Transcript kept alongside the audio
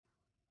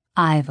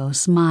Ivo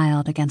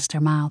smiled against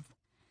her mouth.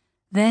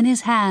 Then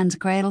his hands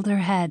cradled her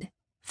head,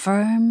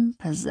 firm,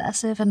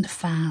 possessive, and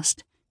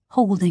fast,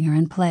 holding her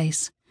in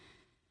place.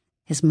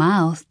 His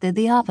mouth did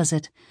the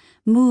opposite,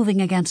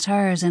 moving against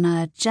hers in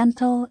a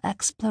gentle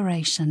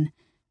exploration,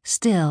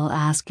 still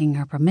asking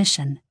her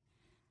permission.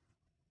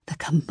 The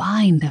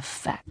combined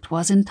effect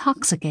was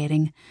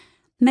intoxicating,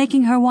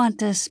 making her want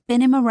to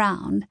spin him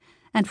around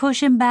and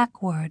push him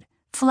backward,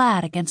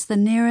 flat against the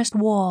nearest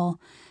wall,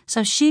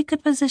 so she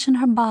could position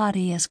her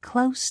body as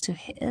close to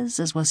his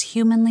as was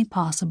humanly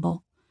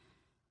possible.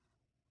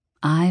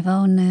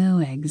 Ivo knew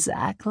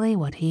exactly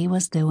what he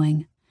was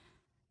doing.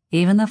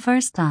 Even the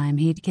first time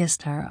he'd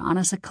kissed her on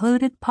a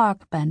secluded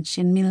park bench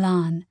in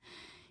Milan,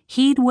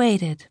 he'd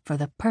waited for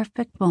the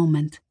perfect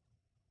moment.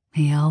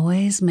 He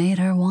always made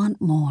her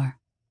want more.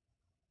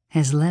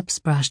 His lips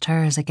brushed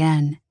hers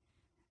again.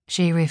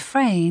 She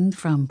refrained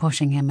from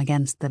pushing him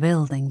against the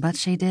building, but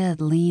she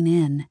did lean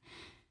in.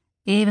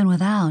 Even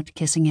without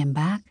kissing him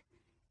back,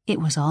 it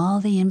was all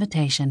the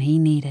invitation he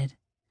needed.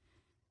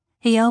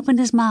 He opened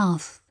his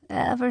mouth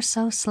ever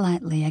so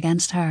slightly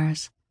against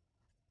hers,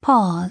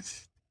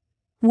 paused,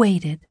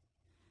 waited.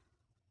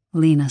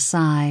 Lena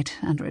sighed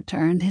and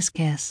returned his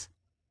kiss.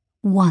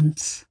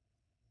 Once,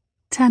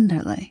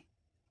 tenderly.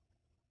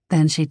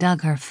 Then she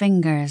dug her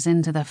fingers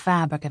into the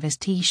fabric of his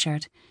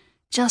t-shirt,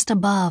 just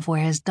above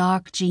where his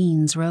dark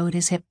jeans rode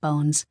his hip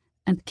bones,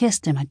 and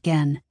kissed him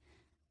again,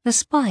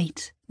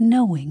 despite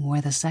knowing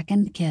where the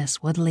second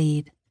kiss would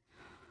lead.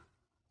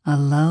 A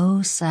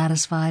low,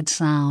 satisfied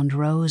sound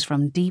rose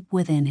from deep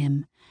within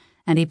him,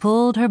 and he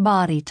pulled her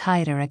body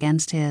tighter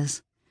against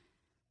his.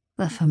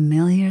 The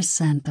familiar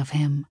scent of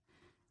him,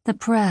 the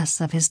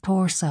press of his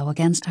torso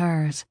against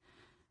hers,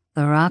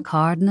 the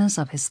rock-hardness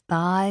of his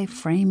thigh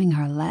framing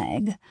her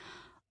leg,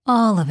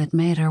 all of it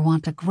made her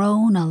want to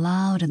groan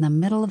aloud in the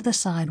middle of the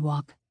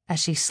sidewalk as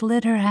she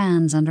slid her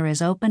hands under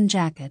his open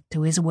jacket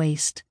to his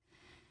waist.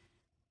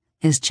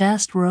 His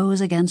chest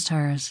rose against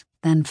hers,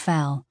 then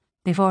fell,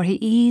 before he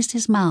eased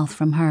his mouth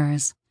from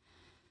hers.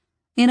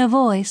 In a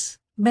voice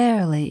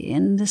barely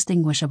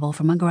indistinguishable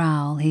from a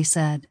growl, he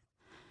said,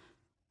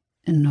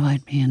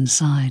 "Invite me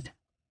inside."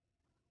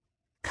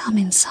 "Come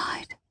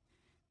inside."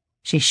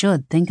 She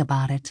should think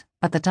about it,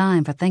 but the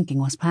time for thinking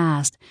was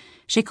past.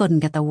 She couldn't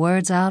get the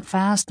words out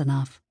fast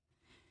enough.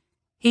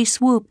 He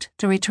swooped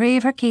to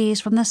retrieve her keys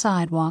from the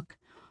sidewalk,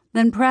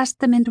 then pressed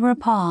them into her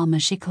palm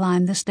as she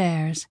climbed the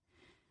stairs.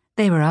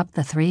 They were up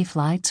the 3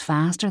 flights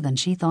faster than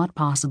she thought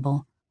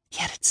possible,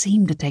 yet it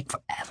seemed to take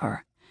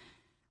forever.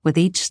 With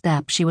each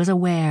step she was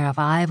aware of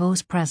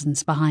Ivo's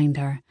presence behind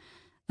her,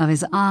 of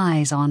his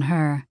eyes on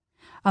her,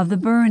 of the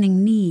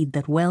burning need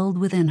that welled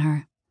within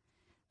her.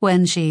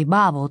 When she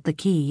bobbled the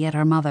key at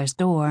her mother's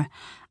door,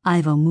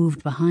 Ivo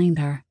moved behind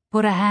her,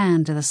 put a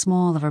hand to the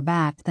small of her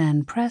back,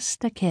 then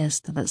pressed a kiss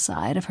to the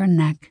side of her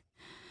neck.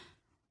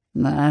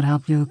 "That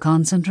help you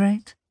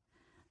concentrate?"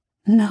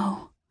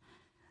 "No."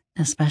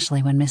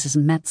 Especially when Mrs.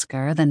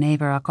 Metzger, the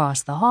neighbor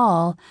across the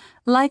hall,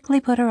 likely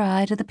put her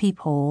eye to the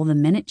peephole the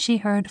minute she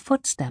heard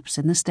footsteps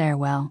in the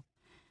stairwell.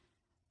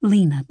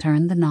 Lena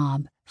turned the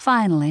knob,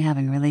 finally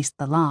having released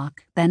the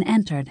lock, then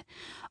entered,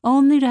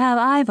 only to have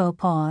Ivo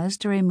pause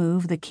to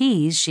remove the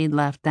keys she'd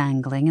left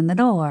dangling in the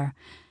door.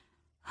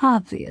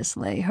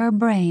 Obviously, her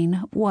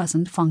brain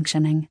wasn't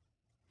functioning.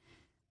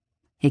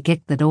 He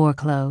kicked the door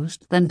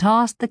closed, then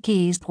tossed the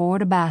keys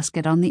toward a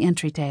basket on the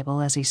entry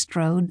table as he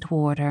strode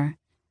toward her.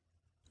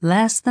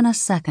 Less than a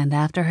second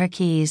after her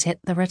keys hit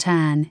the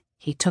rattan,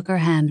 he took her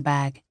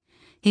handbag.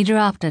 He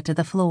dropped it to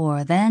the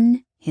floor,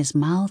 then his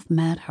mouth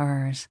met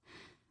hers.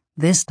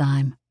 This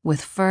time,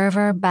 with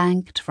fervor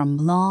banked from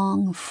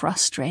long,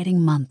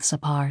 frustrating months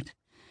apart.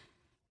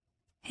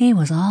 He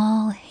was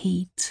all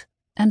heat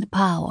and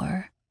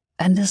power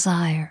and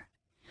desire.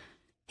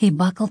 He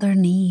buckled her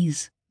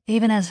knees,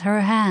 even as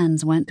her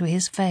hands went to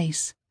his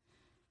face.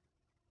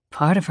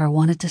 Part of her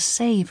wanted to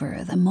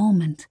savor the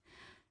moment,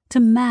 to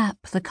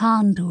map the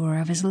contour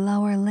of his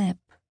lower lip,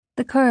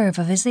 the curve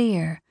of his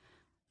ear,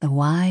 the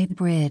wide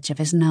bridge of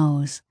his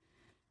nose,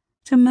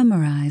 to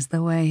memorize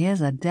the way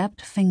his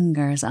adept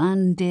fingers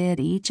undid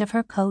each of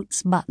her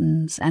coat's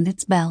buttons and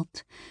its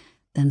belt,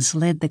 then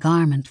slid the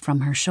garment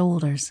from her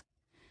shoulders,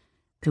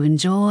 to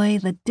enjoy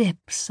the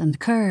dips and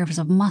curves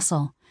of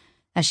muscle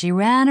as she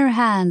ran her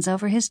hands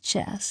over his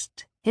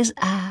chest, his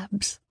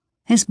abs,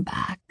 his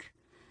back,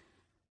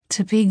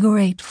 to be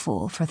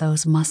grateful for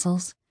those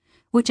muscles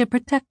which had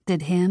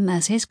protected him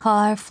as his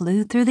car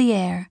flew through the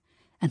air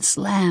and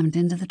slammed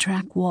into the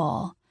track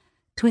wall,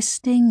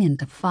 twisting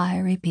into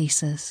fiery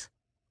pieces.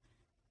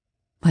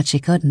 But she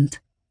couldn't.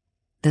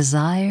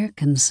 Desire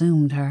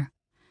consumed her.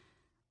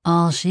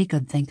 All she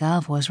could think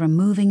of was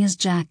removing his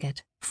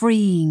jacket,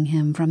 freeing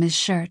him from his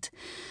shirt,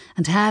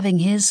 and having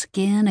his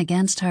skin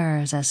against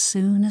hers as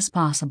soon as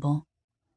possible.